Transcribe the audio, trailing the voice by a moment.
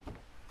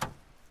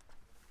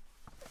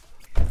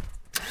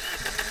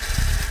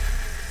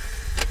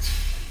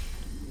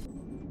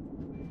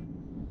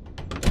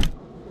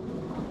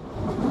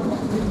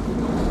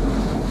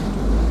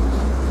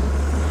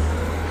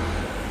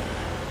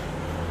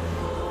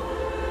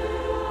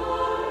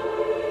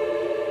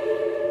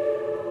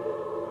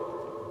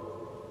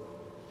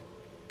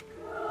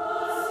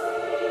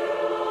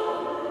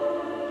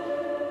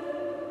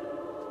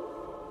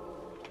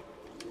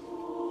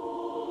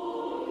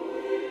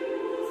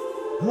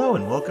Hello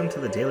and welcome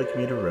to the Daily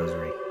Commuter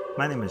Rosary.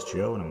 My name is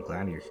Joe and I'm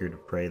glad you're here to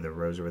pray the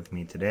Rosary with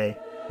me today.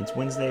 It's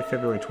Wednesday,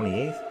 February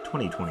 28th,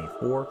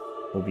 2024.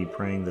 We'll be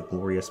praying the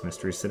glorious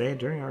mysteries today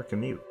during our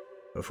commute.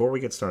 Before we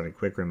get started,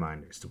 quick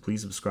reminders to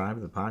please subscribe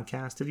to the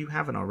podcast. If you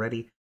haven't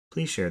already,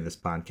 please share this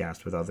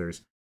podcast with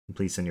others. And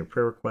please send your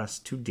prayer requests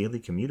to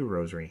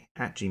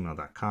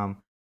dailycommuterrosary@gmail.com.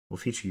 We'll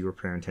feature your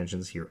prayer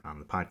intentions here on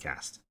the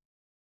podcast.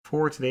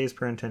 For today's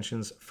prayer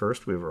intentions,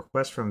 first we have a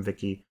request from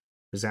Vicky,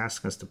 who's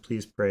asking us to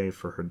please pray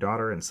for her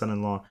daughter and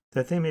son-in-law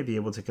that they may be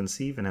able to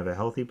conceive and have a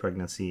healthy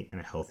pregnancy and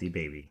a healthy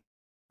baby.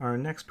 Our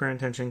next prayer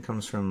intention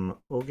comes from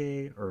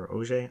Oge,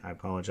 I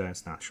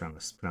apologize, not sure on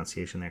the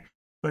pronunciation there,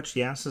 but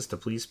she asks us to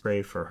please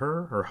pray for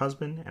her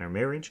husband, and her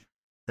marriage,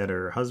 that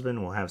her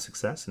husband will have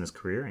success in his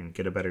career and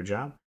get a better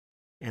job,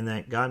 and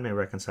that God may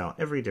reconcile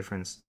every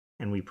difference,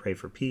 and we pray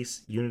for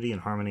peace, unity,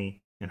 and harmony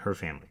in her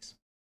families.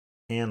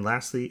 And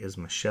lastly is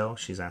Michelle.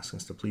 She's asking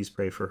us to please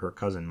pray for her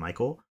cousin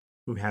Michael,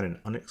 who had an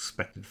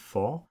unexpected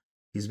fall.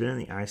 He's been in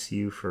the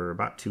ICU for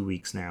about 2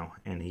 weeks now,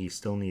 and he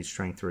still needs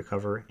strength to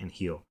recover and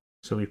heal.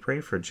 So we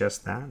pray for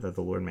just that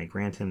the Lord may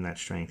grant him that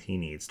strength he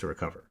needs to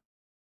recover.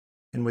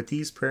 And with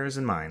these prayers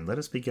in mind, let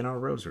us begin our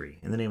rosary.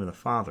 In the name of the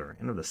Father,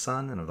 and of the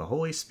Son, and of the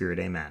Holy Spirit,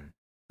 amen.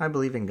 I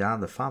believe in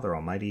God, the Father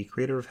Almighty,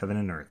 creator of heaven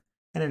and earth,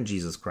 and in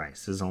Jesus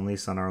Christ, his only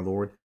Son, our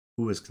Lord,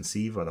 who was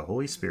conceived by the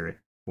Holy Spirit,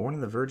 born of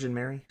the Virgin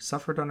Mary,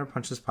 suffered under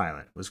Pontius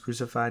Pilate, was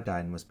crucified,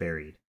 died, and was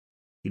buried.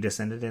 He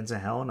descended into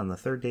hell, and on the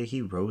third day he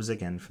rose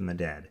again from the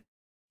dead.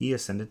 He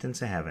ascended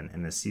into heaven,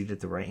 and is seated at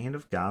the right hand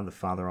of God the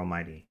Father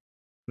Almighty.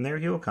 From there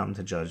he will come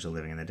to judge the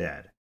living and the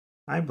dead.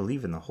 I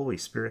believe in the Holy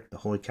Spirit, the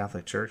Holy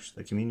Catholic Church,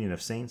 the communion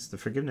of saints, the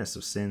forgiveness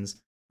of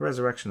sins, the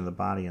resurrection of the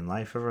body, and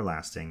life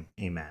everlasting.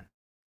 Amen.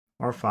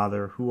 Our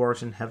Father, who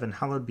art in heaven,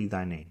 hallowed be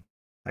thy name.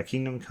 Thy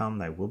kingdom come,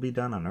 thy will be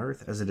done on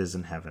earth as it is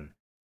in heaven.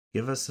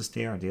 Give us this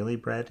day our daily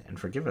bread, and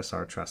forgive us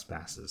our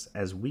trespasses,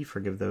 as we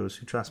forgive those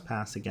who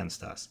trespass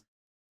against us.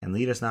 And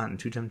lead us not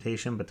into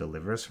temptation, but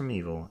deliver us from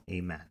evil.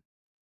 Amen.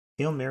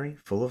 Hail Mary,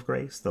 full of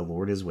grace, the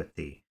Lord is with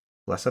thee.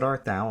 Blessed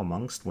art thou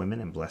amongst women,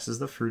 and blessed is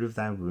the fruit of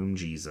thy womb,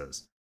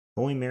 Jesus.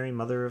 Holy Mary,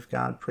 Mother of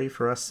God, pray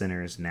for us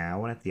sinners,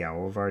 now and at the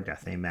hour of our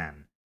death.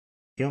 Amen.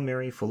 Hail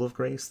Mary, full of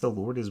grace, the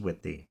Lord is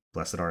with thee.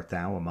 Blessed art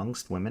thou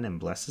amongst women,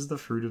 and blessed is the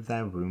fruit of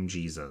thy womb,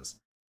 Jesus.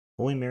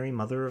 Holy Mary,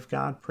 Mother of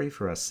God, pray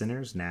for us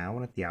sinners, now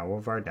and at the hour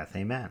of our death.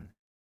 Amen.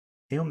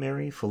 Hail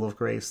Mary, full of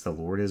grace, the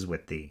Lord is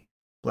with thee.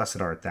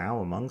 Blessed art thou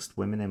amongst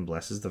women, and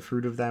blessed is the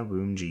fruit of thy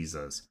womb,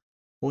 Jesus.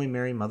 Holy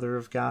Mary, Mother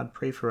of God,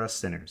 pray for us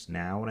sinners,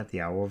 now and at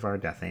the hour of our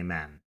death.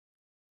 Amen.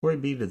 Glory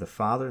be to the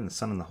Father, and the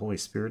Son, and the Holy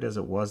Spirit, as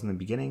it was in the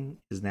beginning,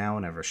 is now,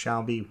 and ever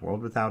shall be,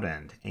 world without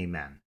end.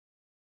 Amen.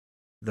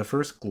 The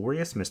first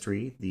glorious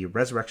mystery, the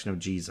resurrection of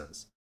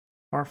Jesus.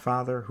 Our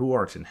Father, who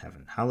art in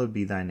heaven, hallowed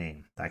be thy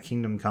name. Thy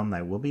kingdom come,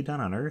 thy will be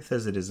done on earth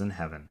as it is in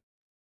heaven.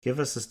 Give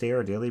us this day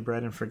our daily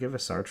bread, and forgive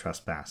us our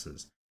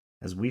trespasses,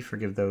 as we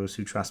forgive those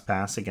who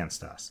trespass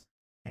against us.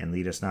 And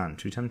lead us not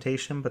into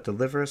temptation, but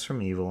deliver us from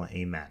evil.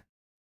 Amen.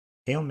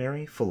 Hail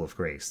Mary, full of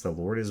grace, the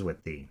Lord is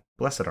with thee.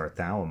 Blessed art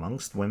thou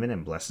amongst women,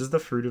 and blessed is the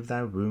fruit of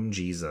thy womb,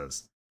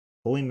 Jesus.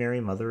 Holy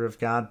Mary, Mother of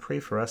God, pray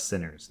for us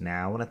sinners,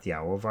 now and at the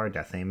hour of our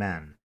death.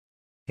 Amen.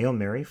 Hail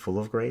Mary, full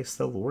of grace,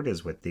 the Lord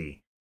is with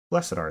thee.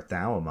 Blessed art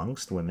thou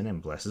amongst women,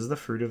 and blessed is the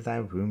fruit of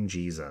thy womb,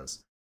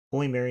 Jesus.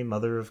 Holy Mary,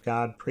 Mother of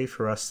God, pray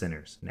for us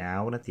sinners,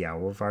 now and at the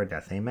hour of our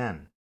death.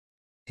 Amen.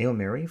 Hail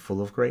Mary,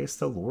 full of grace,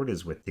 the Lord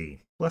is with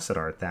thee. Blessed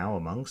art thou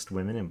amongst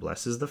women, and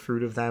blessed is the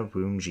fruit of thy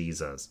womb,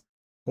 Jesus.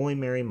 Holy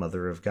Mary,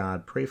 Mother of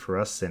God, pray for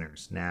us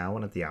sinners, now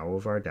and at the hour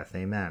of our death.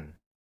 Amen.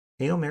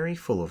 Hail Mary,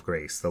 full of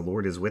grace, the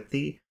Lord is with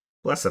thee.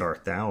 Blessed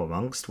art thou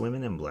amongst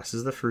women, and blessed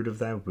is the fruit of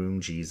thy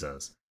womb,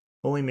 Jesus.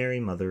 Holy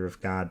Mary, Mother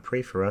of God,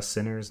 pray for us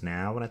sinners,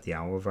 now and at the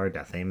hour of our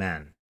death.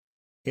 Amen.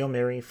 Hail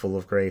Mary, full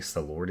of grace,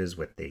 the Lord is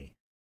with thee.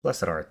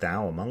 Blessed art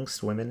thou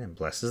amongst women, and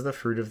blessed is the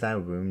fruit of thy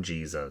womb,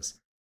 Jesus.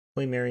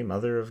 Holy Mary,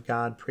 Mother of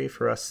God, pray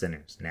for us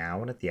sinners,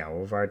 now and at the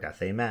hour of our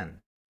death. Amen.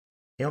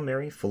 Hail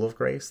Mary, full of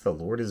grace, the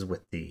Lord is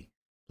with thee.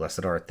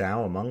 Blessed art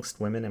thou amongst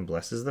women, and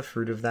blessed is the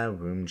fruit of thy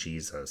womb,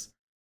 Jesus.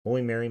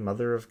 Holy Mary,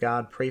 Mother of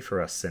God, pray for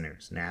us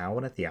sinners, now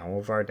and at the hour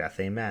of our death.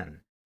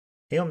 Amen.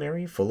 Hail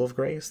Mary, full of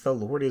grace, the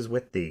Lord is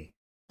with thee.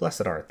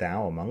 Blessed art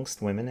thou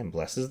amongst women, and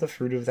blessed is the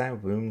fruit of thy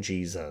womb,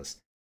 Jesus.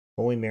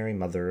 Holy Mary,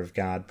 Mother of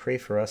God, pray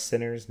for us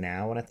sinners,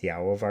 now and at the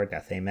hour of our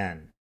death.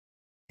 Amen.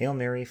 Hail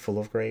Mary, full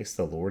of grace,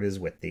 the Lord is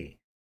with thee.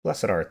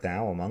 Blessed art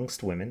thou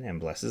amongst women, and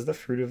blessed is the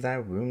fruit of thy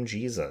womb,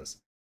 Jesus.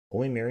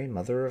 Holy Mary,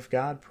 Mother of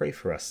God, pray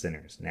for us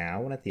sinners,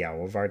 now and at the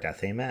hour of our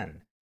death.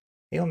 Amen.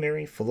 Hail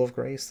Mary, full of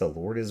grace, the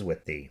Lord is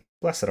with thee.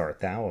 Blessed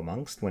art thou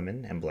amongst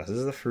women, and blessed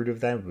is the fruit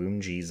of thy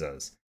womb,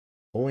 Jesus.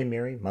 Holy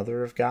Mary,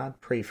 Mother of God,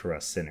 pray for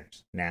us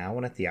sinners, now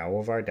and at the hour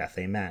of our death.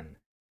 Amen.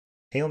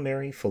 Hail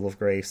Mary, full of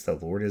grace, the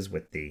Lord is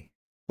with thee.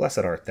 Blessed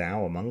art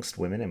thou amongst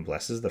women, and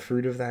blessed is the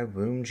fruit of thy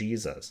womb,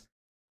 Jesus.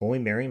 Holy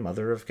Mary,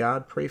 Mother of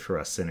God, pray for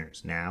us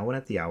sinners, now and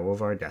at the hour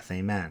of our death.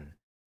 Amen.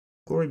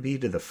 Glory be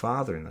to the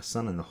Father, and the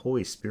Son, and the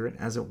Holy Spirit,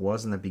 as it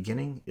was in the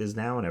beginning, is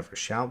now, and ever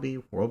shall be,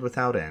 world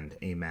without end.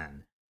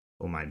 Amen.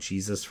 O my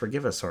Jesus,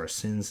 forgive us our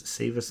sins,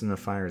 save us from the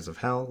fires of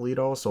hell, lead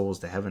all souls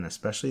to heaven,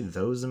 especially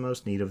those in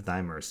most need of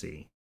thy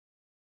mercy.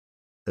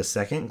 The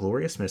second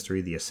glorious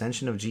mystery, the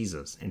ascension of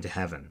Jesus into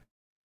heaven.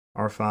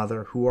 Our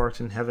Father, who art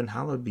in heaven,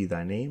 hallowed be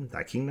thy name.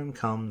 Thy kingdom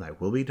come, thy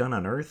will be done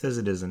on earth as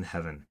it is in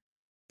heaven.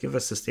 Give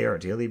us this day our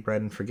daily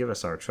bread, and forgive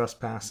us our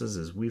trespasses,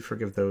 as we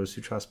forgive those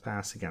who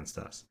trespass against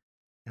us.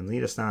 And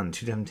lead us not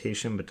into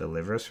temptation, but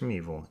deliver us from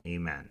evil.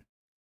 Amen.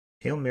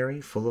 Hail Mary,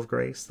 full of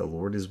grace, the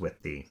Lord is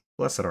with thee.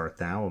 Blessed art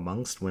thou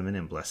amongst women,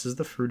 and blessed is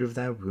the fruit of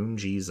thy womb,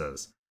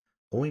 Jesus.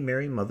 Holy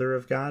Mary, Mother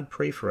of God,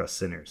 pray for us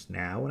sinners,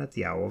 now and at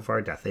the hour of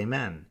our death.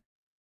 Amen.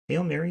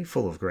 Hail Mary,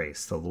 full of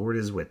grace, the Lord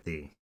is with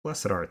thee.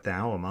 Blessed art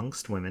thou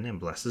amongst women, and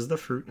blessed is the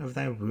fruit of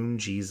thy womb,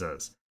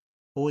 Jesus.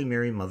 Holy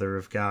Mary, Mother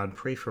of God,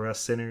 pray for us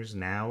sinners,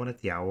 now and at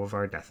the hour of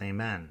our death.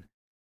 Amen.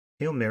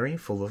 Hail Mary,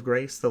 full of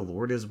grace, the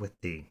Lord is with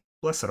thee.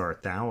 Blessed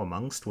art thou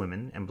amongst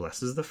women, and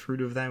blessed is the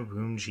fruit of thy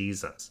womb,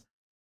 Jesus.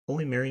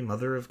 Holy Mary,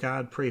 Mother of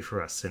God, pray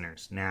for us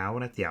sinners, now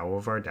and at the hour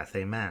of our death.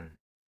 Amen.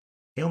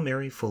 Hail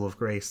Mary, full of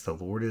grace, the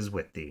Lord is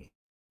with thee.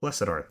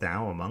 Blessed art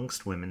thou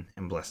amongst women,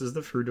 and blessed is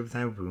the fruit of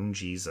thy womb,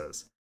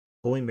 Jesus.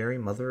 Holy Mary,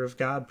 Mother of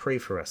God, pray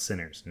for us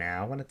sinners,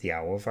 now and at the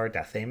hour of our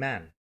death.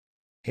 Amen.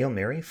 Hail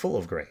Mary, full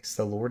of grace,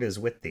 the Lord is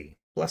with thee.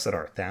 Blessed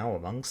art thou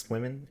amongst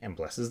women, and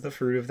blessed is the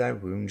fruit of thy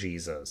womb,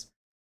 Jesus.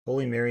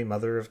 Holy Mary,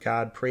 Mother of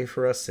God, pray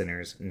for us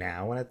sinners,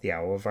 now and at the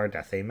hour of our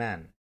death.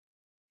 Amen.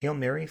 Hail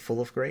Mary,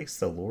 full of grace,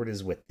 the Lord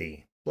is with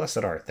thee.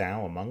 Blessed art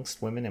thou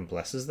amongst women, and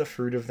blessed is the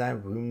fruit of thy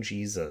womb,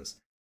 Jesus.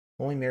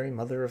 Holy Mary,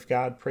 Mother of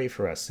God, pray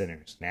for us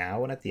sinners,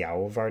 now and at the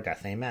hour of our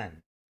death.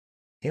 Amen.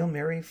 Hail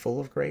Mary, full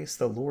of grace,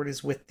 the Lord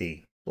is with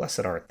thee.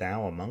 Blessed art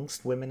thou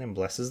amongst women, and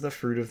blessed is the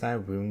fruit of thy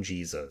womb,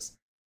 Jesus.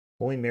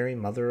 Holy Mary,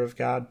 Mother of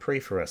God, pray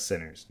for us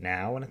sinners,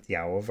 now and at the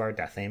hour of our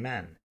death.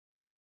 Amen.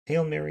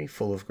 Hail Mary,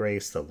 full of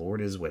grace, the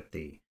Lord is with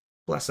thee.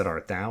 Blessed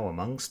art thou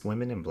amongst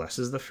women, and blessed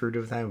is the fruit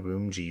of thy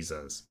womb,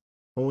 Jesus.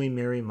 Holy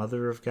Mary,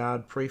 Mother of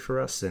God, pray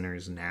for us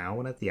sinners, now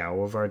and at the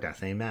hour of our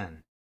death.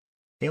 Amen.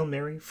 Hail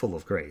Mary, full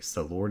of grace,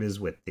 the Lord is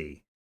with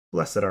thee.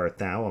 Blessed art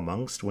thou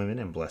amongst women,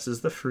 and blessed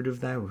is the fruit of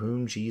thy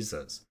womb,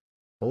 Jesus.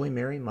 Holy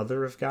Mary,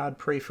 Mother of God,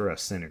 pray for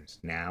us sinners,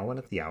 now and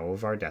at the hour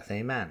of our death.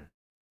 Amen.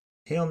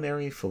 Hail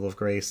Mary, full of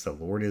grace, the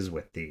Lord is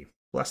with thee.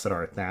 Blessed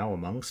art thou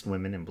amongst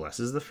women, and blessed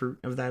is the fruit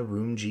of thy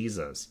womb,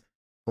 Jesus.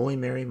 Holy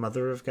Mary,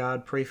 Mother of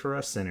God, pray for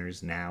us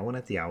sinners, now and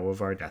at the hour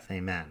of our death.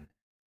 Amen.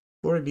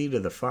 Glory be to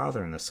the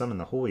Father, and the Son, and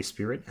the Holy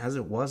Spirit, as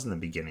it was in the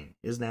beginning,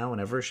 is now,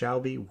 and ever shall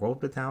be,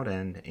 world without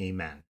end.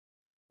 Amen.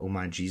 O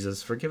my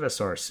Jesus, forgive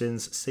us our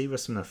sins, save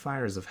us from the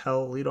fires of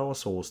hell, lead all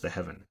souls to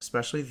heaven,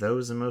 especially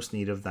those in most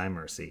need of thy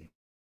mercy.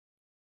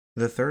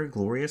 The third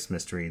glorious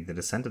mystery, the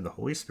descent of the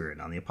Holy Spirit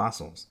on the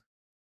Apostles.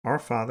 Our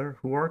Father,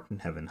 who art in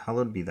heaven,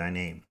 hallowed be thy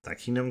name. Thy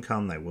kingdom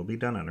come, thy will be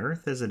done on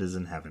earth as it is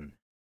in heaven.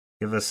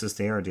 Give us this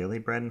day our daily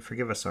bread, and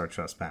forgive us our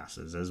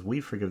trespasses, as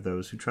we forgive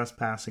those who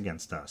trespass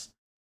against us.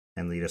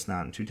 And lead us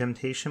not into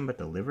temptation, but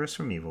deliver us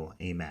from evil.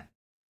 Amen.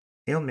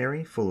 Hail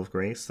Mary, full of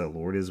grace, the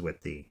Lord is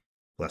with thee.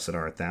 Blessed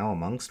art thou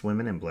amongst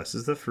women, and blessed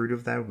is the fruit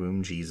of thy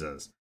womb,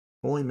 Jesus.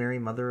 Holy Mary,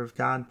 Mother of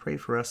God, pray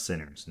for us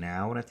sinners,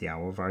 now and at the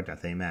hour of our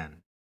death. Amen.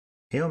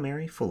 Hail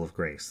Mary, full of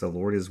grace, the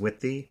Lord is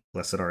with thee.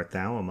 Blessed art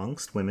thou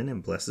amongst women,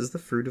 and blessed is the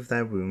fruit of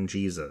thy womb,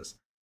 Jesus.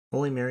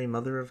 Holy Mary,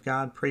 Mother of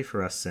God, pray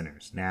for us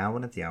sinners, now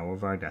and at the hour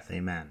of our death.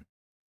 Amen.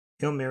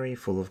 Hail Mary,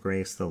 full of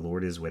grace, the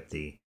Lord is with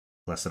thee.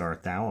 Blessed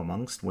art thou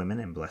amongst women,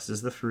 and blessed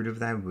is the fruit of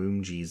thy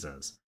womb,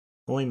 Jesus.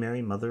 Holy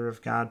Mary, Mother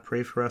of God,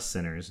 pray for us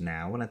sinners,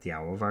 now and at the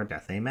hour of our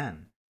death.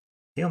 Amen.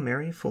 Hail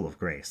Mary, full of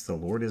grace, the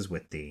Lord is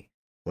with thee.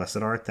 Blessed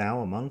art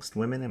thou amongst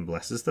women, and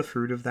blessed is the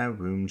fruit of thy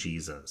womb,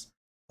 Jesus.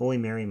 Holy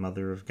Mary,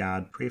 Mother of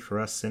God, pray for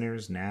us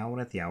sinners, now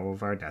and at the hour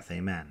of our death.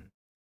 Amen.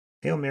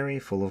 Hail Mary,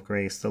 full of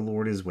grace, the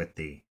Lord is with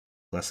thee.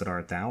 Blessed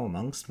art thou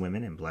amongst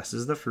women, and blessed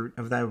is the fruit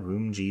of thy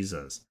womb,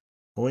 Jesus.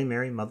 Holy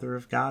Mary, Mother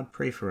of God,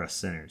 pray for us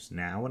sinners,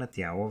 now and at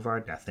the hour of our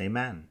death.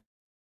 Amen.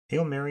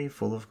 Hail Mary,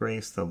 full of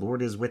grace, the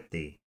Lord is with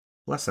thee.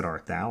 Blessed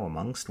art thou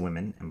amongst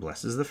women, and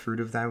blessed is the fruit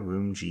of thy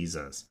womb,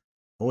 Jesus.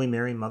 Holy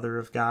Mary, Mother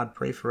of God,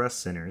 pray for us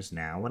sinners,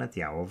 now and at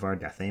the hour of our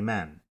death.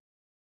 Amen.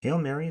 Hail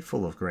Mary,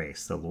 full of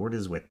grace, the Lord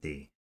is with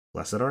thee.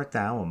 Blessed art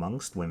thou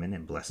amongst women,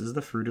 and blessed is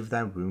the fruit of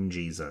thy womb,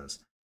 Jesus.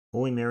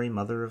 Holy Mary,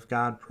 Mother of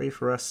God, pray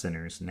for us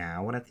sinners,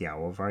 now and at the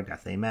hour of our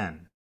death.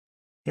 Amen.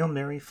 Hail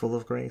Mary, full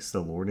of grace, the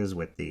Lord is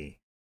with thee.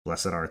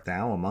 Blessed art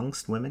thou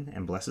amongst women,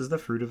 and blessed is the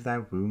fruit of thy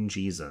womb,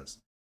 Jesus.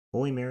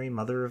 Holy Mary,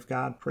 Mother of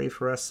God, pray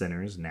for us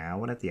sinners,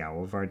 now and at the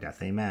hour of our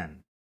death.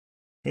 Amen.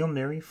 Hail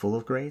Mary, full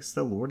of grace,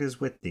 the Lord is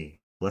with thee.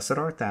 Blessed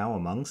art thou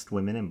amongst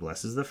women, and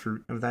blessed is the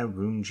fruit of thy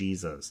womb,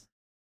 Jesus.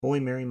 Holy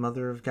Mary,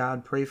 Mother of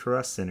God, pray for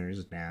us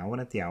sinners, now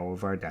and at the hour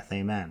of our death.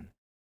 Amen.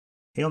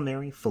 Hail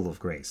Mary, full of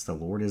grace, the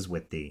Lord is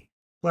with thee.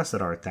 Blessed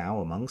art thou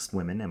amongst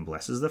women, and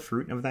blessed is the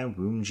fruit of thy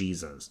womb,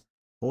 Jesus.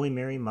 Holy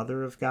Mary,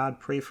 Mother of God,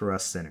 pray for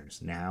us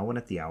sinners, now and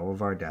at the hour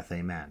of our death.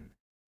 Amen.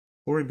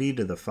 Glory be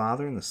to the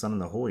Father, and the Son,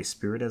 and the Holy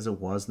Spirit, as it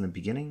was in the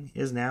beginning,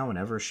 is now, and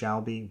ever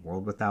shall be,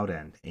 world without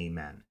end.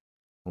 Amen.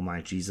 O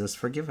my Jesus,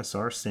 forgive us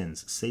our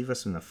sins, save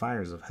us from the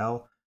fires of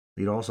hell,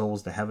 Lead all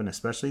souls to heaven,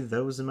 especially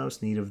those in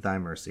most need of thy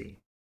mercy.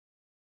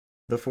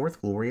 The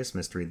fourth glorious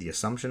mystery, the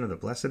Assumption of the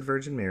Blessed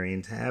Virgin Mary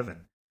into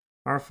heaven.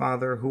 Our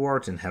Father, who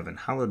art in heaven,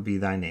 hallowed be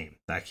thy name.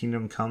 Thy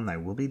kingdom come, thy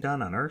will be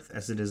done on earth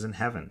as it is in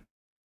heaven.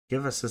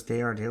 Give us this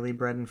day our daily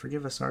bread, and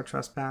forgive us our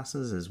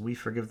trespasses, as we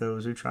forgive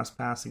those who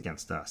trespass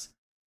against us.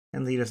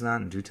 And lead us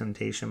not into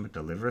temptation, but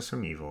deliver us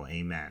from evil.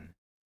 Amen.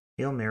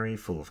 Hail Mary,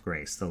 full of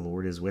grace, the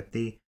Lord is with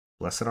thee.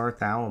 Blessed art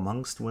thou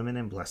amongst women,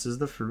 and blessed is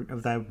the fruit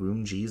of thy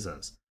womb,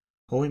 Jesus.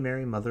 Holy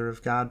Mary, Mother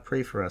of God,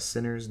 pray for us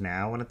sinners,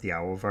 now and at the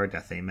hour of our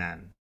death.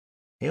 Amen.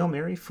 Hail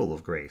Mary, full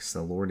of grace,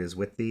 the Lord is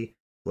with thee.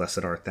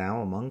 Blessed art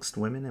thou amongst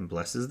women, and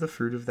blessed is the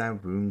fruit of thy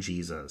womb,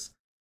 Jesus.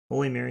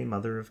 Holy Mary,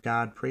 Mother of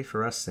God, pray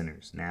for us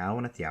sinners, now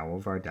and at the hour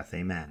of our death.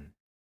 Amen.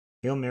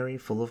 Hail Mary,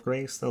 full of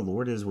grace, the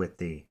Lord is with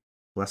thee.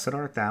 Blessed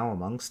art thou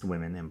amongst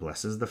women, and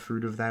blessed is the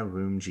fruit of thy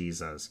womb,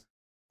 Jesus.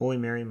 Holy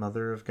Mary,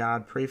 Mother of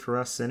God, pray for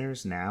us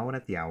sinners, now and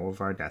at the hour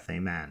of our death.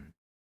 Amen.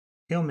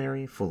 Hail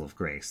Mary, full of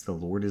grace, the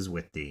Lord is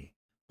with thee.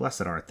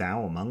 Blessed art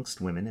thou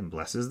amongst women, and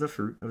blessed is the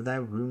fruit of thy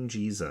womb,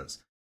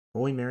 Jesus.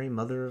 Holy Mary,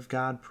 Mother of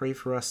God, pray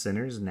for us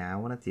sinners,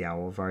 now and at the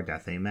hour of our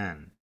death.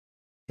 Amen.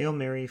 Hail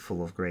Mary,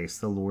 full of grace,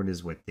 the Lord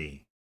is with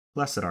thee.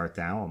 Blessed art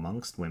thou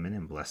amongst women,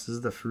 and blessed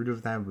is the fruit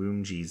of thy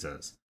womb,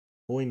 Jesus.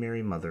 Holy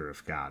Mary, Mother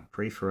of God,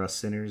 pray for us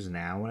sinners,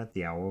 now and at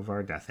the hour of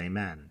our death.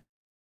 Amen.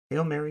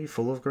 Hail Mary,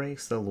 full of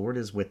grace, the Lord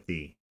is with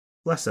thee.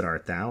 Blessed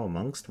art thou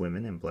amongst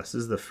women, and blessed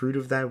is the fruit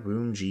of thy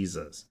womb,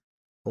 Jesus.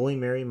 Holy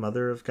Mary,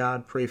 Mother of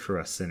God, pray for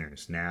us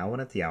sinners, now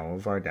and at the hour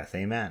of our death.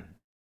 Amen.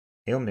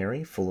 Hail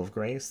Mary, full of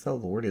grace, the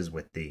Lord is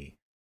with thee.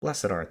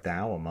 Blessed art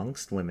thou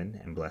amongst women,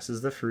 and blessed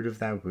is the fruit of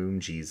thy womb,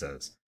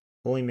 Jesus.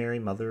 Holy Mary,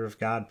 Mother of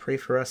God, pray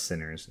for us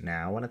sinners,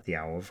 now and at the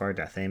hour of our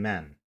death.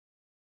 Amen.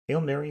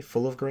 Hail Mary,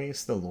 full of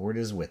grace, the Lord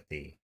is with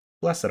thee.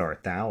 Blessed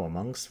art thou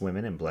amongst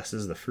women, and blessed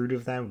is the fruit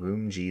of thy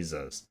womb,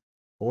 Jesus.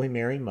 Holy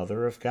Mary,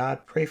 Mother of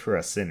God, pray for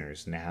us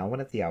sinners, now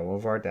and at the hour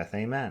of our death.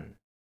 Amen.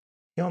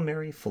 Hail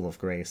Mary, full of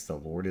grace, the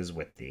Lord is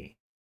with thee.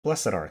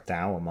 Blessed art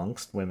thou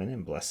amongst women,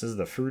 and blessed is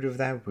the fruit of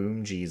thy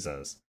womb,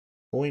 Jesus.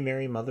 Holy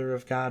Mary, Mother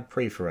of God,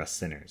 pray for us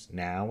sinners,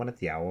 now and at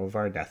the hour of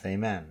our death.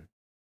 Amen.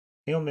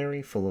 Hail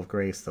Mary, full of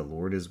grace, the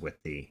Lord is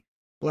with thee.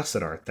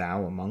 Blessed art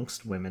thou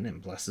amongst women,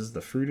 and blessed is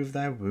the fruit of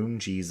thy womb,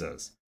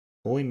 Jesus.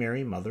 Holy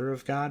Mary, Mother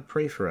of God,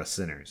 pray for us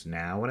sinners,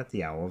 now and at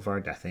the hour of our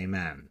death.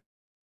 Amen.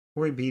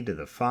 Glory be to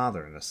the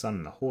Father, and the Son,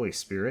 and the Holy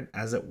Spirit,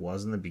 as it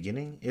was in the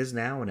beginning, is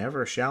now, and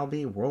ever shall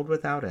be, world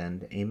without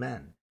end.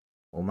 Amen.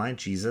 O my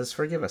Jesus,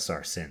 forgive us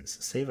our sins,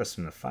 save us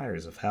from the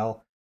fires of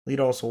hell,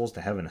 lead all souls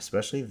to heaven,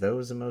 especially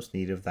those in most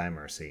need of thy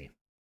mercy.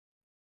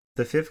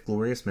 The fifth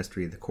glorious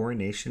mystery, the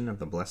coronation of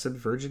the Blessed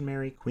Virgin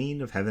Mary,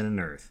 Queen of heaven and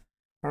earth.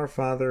 Our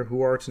Father,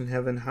 who art in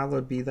heaven,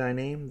 hallowed be thy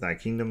name. Thy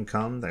kingdom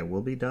come, thy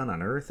will be done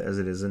on earth as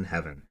it is in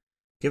heaven.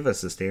 Give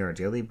us this day our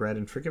daily bread,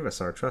 and forgive us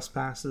our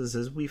trespasses,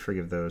 as we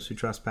forgive those who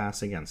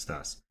trespass against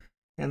us.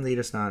 And lead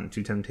us not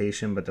into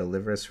temptation, but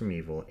deliver us from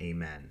evil.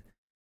 Amen.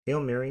 Hail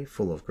Mary,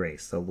 full of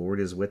grace, the Lord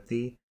is with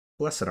thee.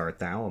 Blessed art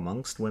thou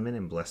amongst women,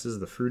 and blessed is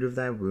the fruit of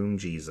thy womb,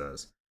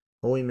 Jesus.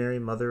 Holy Mary,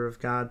 Mother of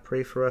God,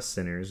 pray for us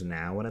sinners,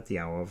 now and at the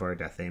hour of our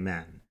death.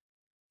 Amen.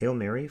 Hail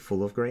Mary,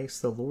 full of grace,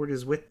 the Lord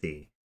is with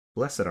thee.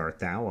 Blessed art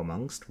thou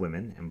amongst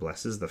women, and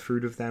blessed is the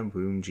fruit of thy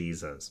womb,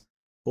 Jesus.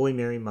 Holy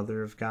Mary,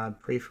 Mother of God,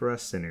 pray for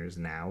us sinners,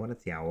 now and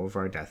at the hour of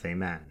our death.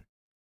 Amen.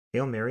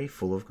 Hail Mary,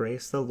 full of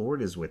grace, the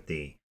Lord is with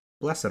thee.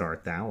 Blessed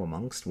art thou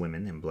amongst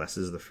women, and blessed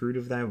is the fruit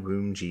of thy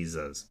womb,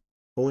 Jesus.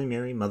 Holy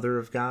Mary, Mother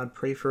of God,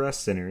 pray for us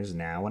sinners,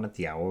 now and at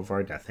the hour of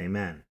our death.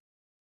 Amen.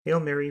 Hail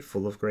Mary,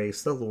 full of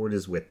grace, the Lord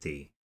is with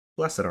thee.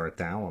 Blessed art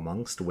thou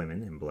amongst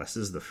women, and blessed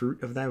is the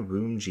fruit of thy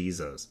womb,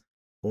 Jesus.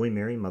 Holy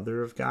Mary,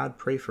 Mother of God,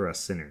 pray for us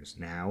sinners,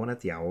 now and at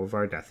the hour of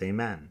our death.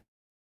 Amen.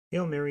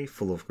 Hail Mary,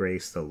 full of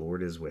grace, the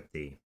Lord is with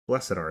thee.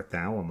 Blessed art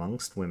thou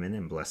amongst women,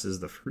 and blessed is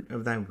the fruit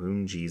of thy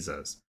womb,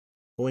 Jesus.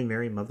 Holy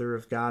Mary, Mother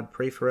of God,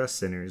 pray for us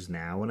sinners,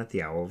 now and at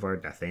the hour of our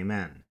death.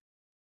 Amen.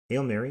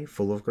 Hail Mary,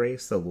 full of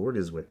grace, the Lord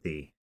is with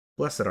thee.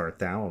 Blessed art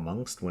thou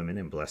amongst women,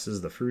 and blessed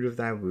is the fruit of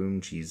thy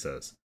womb,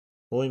 Jesus.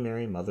 Holy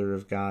Mary, Mother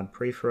of God,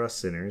 pray for us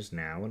sinners,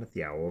 now and at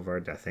the hour of our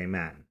death.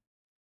 Amen.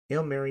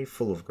 Hail Mary,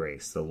 full of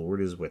grace, the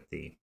Lord is with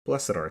thee.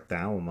 Blessed art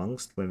thou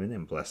amongst women,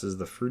 and blessed is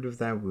the fruit of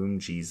thy womb,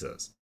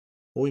 Jesus.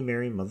 Holy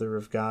Mary, Mother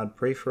of God,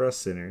 pray for us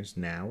sinners,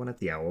 now and at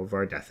the hour of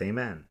our death.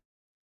 Amen.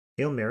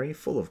 Hail Mary,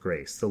 full of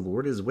grace, the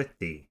Lord is with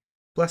thee.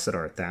 Blessed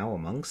art thou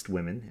amongst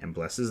women, and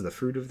blessed is the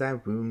fruit of thy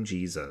womb,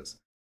 Jesus.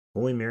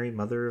 Holy Mary,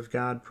 Mother of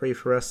God, pray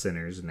for us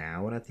sinners,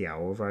 now and at the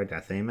hour of our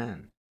death.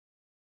 Amen.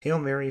 Hail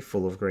Mary,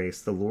 full of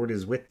grace, the Lord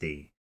is with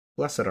thee.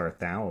 Blessed art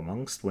thou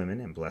amongst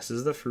women, and blessed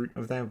is the fruit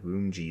of thy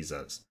womb,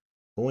 Jesus.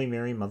 Holy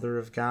Mary, Mother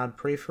of God,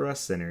 pray for us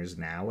sinners,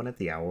 now and at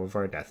the hour of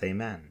our death.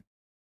 Amen.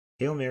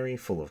 Hail Mary,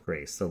 full of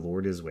grace, the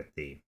Lord is with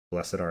thee.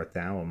 Blessed art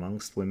thou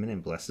amongst women,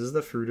 and blessed is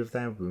the fruit of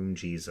thy womb,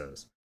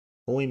 Jesus.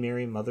 Holy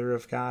Mary, Mother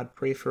of God,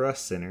 pray for us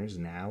sinners,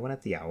 now and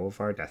at the hour of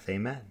our death.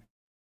 Amen.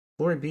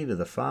 Glory be to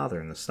the Father,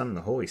 and the Son, and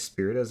the Holy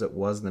Spirit, as it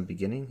was in the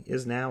beginning,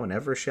 is now, and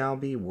ever shall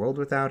be, world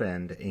without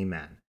end.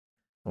 Amen.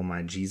 O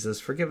my Jesus,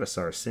 forgive us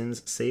our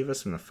sins, save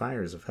us from the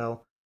fires of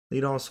hell,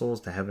 lead all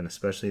souls to heaven,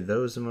 especially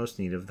those in most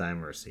need of thy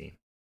mercy.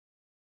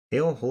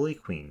 Hail, Holy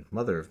Queen,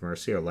 Mother of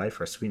mercy, our life,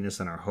 our sweetness,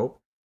 and our hope.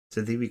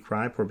 To thee we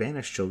cry, poor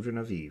banished children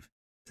of Eve.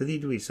 To thee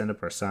do we send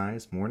up our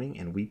sighs, mourning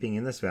and weeping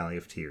in this valley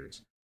of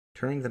tears.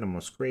 Turning to the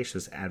most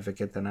gracious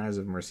Advocate thine eyes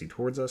of mercy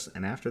towards us,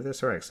 and after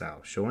this our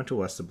exile, show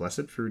unto us the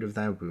blessed fruit of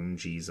thy womb,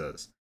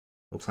 Jesus.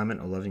 O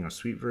clement, O loving, O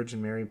sweet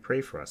Virgin Mary,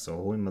 pray for us, O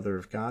Holy Mother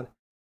of God,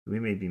 that we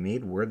may be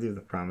made worthy of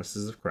the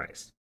promises of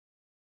Christ.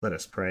 Let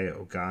us pray,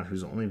 O God,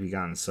 whose only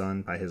begotten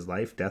Son, by his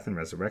life, death, and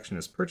resurrection,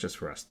 has purchased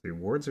for us the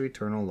rewards of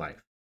eternal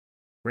life.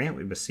 Grant,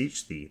 we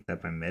beseech thee,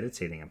 that by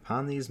meditating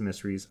upon these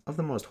mysteries of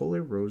the most holy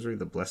Rosary of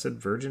the Blessed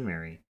Virgin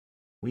Mary,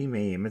 we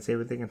may imitate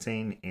what they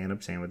contain and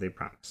obtain what they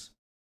promise.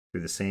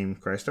 Through the same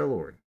Christ our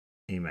Lord.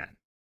 Amen.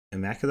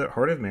 Immaculate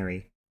Heart of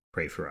Mary,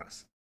 pray for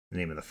us. In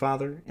the name of the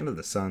Father, and of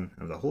the Son,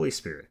 and of the Holy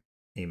Spirit.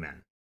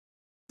 Amen.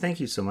 Thank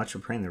you so much for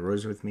praying the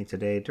Rosary with me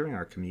today during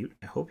our commute.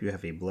 I hope you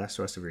have a blessed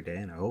rest of your day,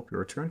 and I hope you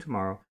return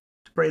tomorrow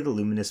to pray the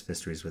luminous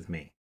mysteries with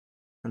me.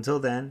 Until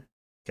then,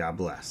 God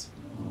bless.